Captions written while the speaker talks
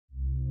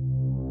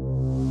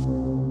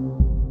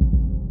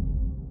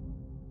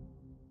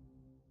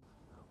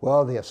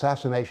Well, the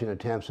assassination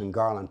attempts in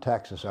Garland,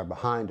 Texas are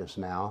behind us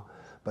now,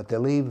 but they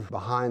leave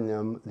behind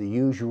them the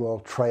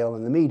usual trail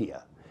in the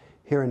media.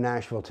 Here in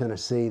Nashville,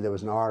 Tennessee, there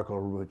was an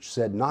article which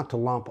said not to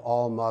lump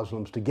all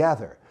Muslims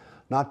together,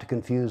 not to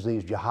confuse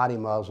these jihadi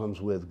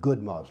Muslims with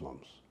good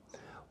Muslims.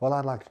 Well,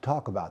 I'd like to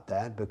talk about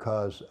that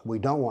because we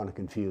don't want to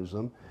confuse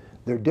them.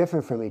 They're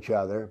different from each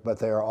other, but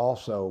they are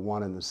also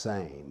one and the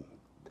same.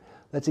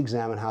 Let's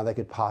examine how they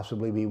could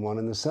possibly be one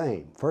and the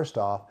same. First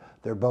off,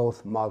 they're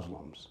both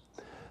Muslims.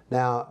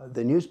 Now,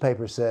 the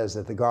newspaper says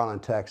that the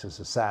Garland, Texas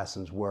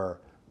assassins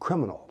were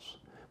criminals,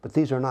 but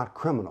these are not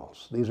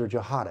criminals. These are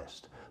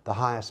jihadists, the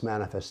highest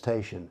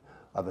manifestation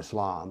of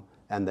Islam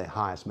and the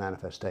highest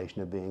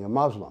manifestation of being a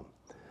Muslim.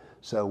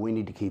 So we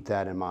need to keep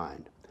that in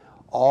mind.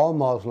 All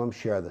Muslims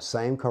share the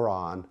same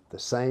Quran, the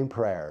same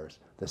prayers,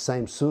 the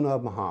same Sunnah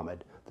of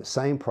Muhammad, the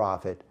same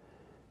prophet,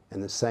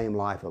 and the same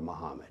life of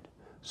Muhammad.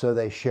 So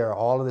they share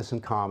all of this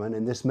in common,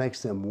 and this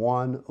makes them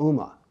one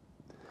ummah.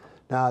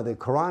 Now, the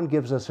Quran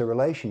gives us a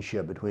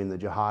relationship between the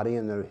jihadi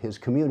and his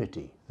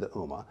community, the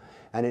ummah,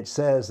 and it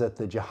says that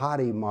the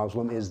jihadi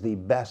Muslim is the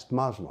best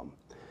Muslim.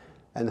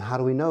 And how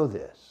do we know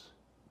this?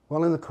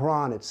 Well, in the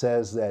Quran it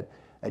says that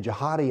a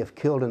jihadi, if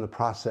killed in the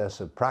process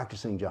of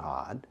practicing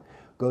jihad,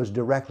 goes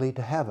directly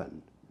to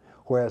heaven,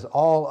 whereas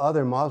all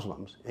other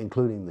Muslims,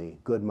 including the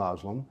good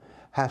Muslim,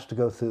 has to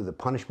go through the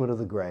punishment of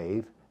the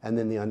grave and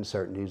then the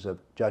uncertainties of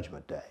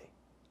Judgment Day.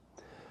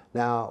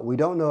 Now, we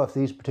don't know if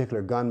these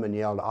particular gunmen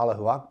yelled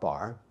Allahu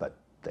Akbar, but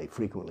they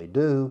frequently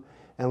do,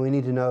 and we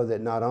need to know that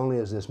not only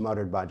is this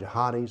muttered by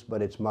jihadis,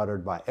 but it's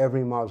muttered by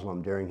every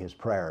Muslim during his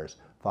prayers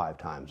 5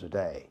 times a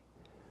day.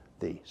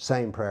 The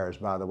same prayers,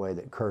 by the way,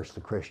 that curse the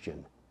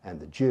Christian and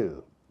the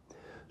Jew.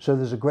 So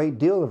there's a great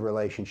deal of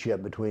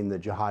relationship between the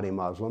jihadi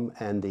Muslim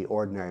and the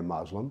ordinary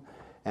Muslim,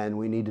 and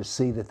we need to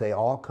see that they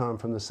all come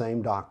from the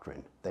same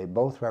doctrine. They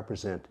both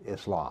represent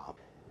Islam.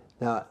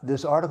 Now,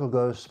 this article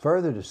goes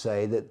further to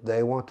say that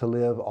they want to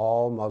live,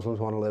 all Muslims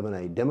want to live in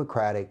a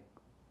democratic,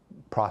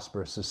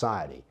 prosperous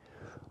society.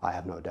 I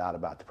have no doubt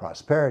about the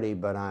prosperity,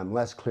 but I'm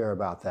less clear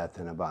about that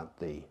than about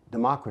the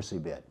democracy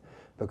bit.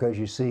 Because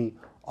you see,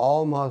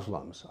 all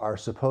Muslims are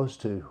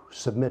supposed to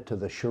submit to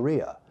the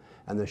Sharia,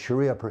 and the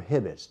Sharia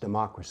prohibits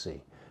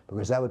democracy,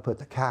 because that would put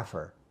the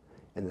kafir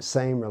in the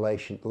same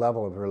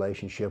level of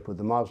relationship with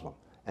the Muslim.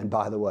 And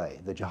by the way,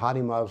 the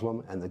jihadi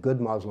Muslim and the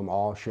good Muslim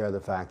all share the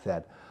fact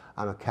that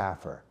I'm a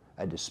kafir,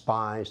 a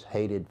despised,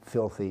 hated,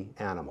 filthy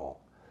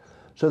animal.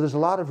 So there's a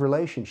lot of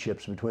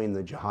relationships between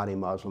the jihadi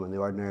Muslim and the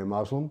ordinary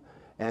Muslim,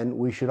 and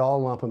we should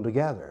all lump them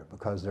together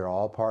because they're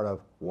all part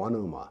of one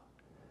ummah.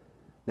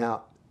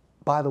 Now,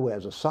 by the way,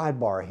 as a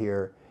sidebar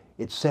here,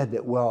 it's said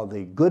that, well,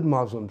 the good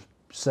Muslims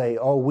say,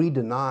 oh, we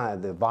deny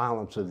the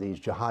violence of these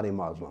jihadi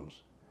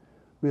Muslims.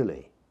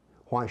 Really?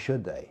 Why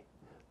should they?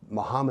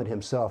 Muhammad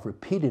himself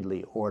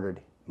repeatedly ordered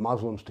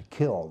Muslims to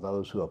kill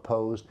those who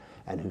opposed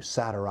and who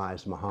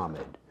satirized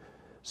Muhammad.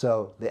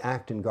 So the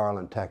act in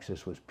Garland,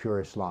 Texas was pure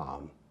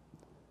Islam.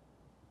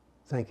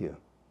 Thank you.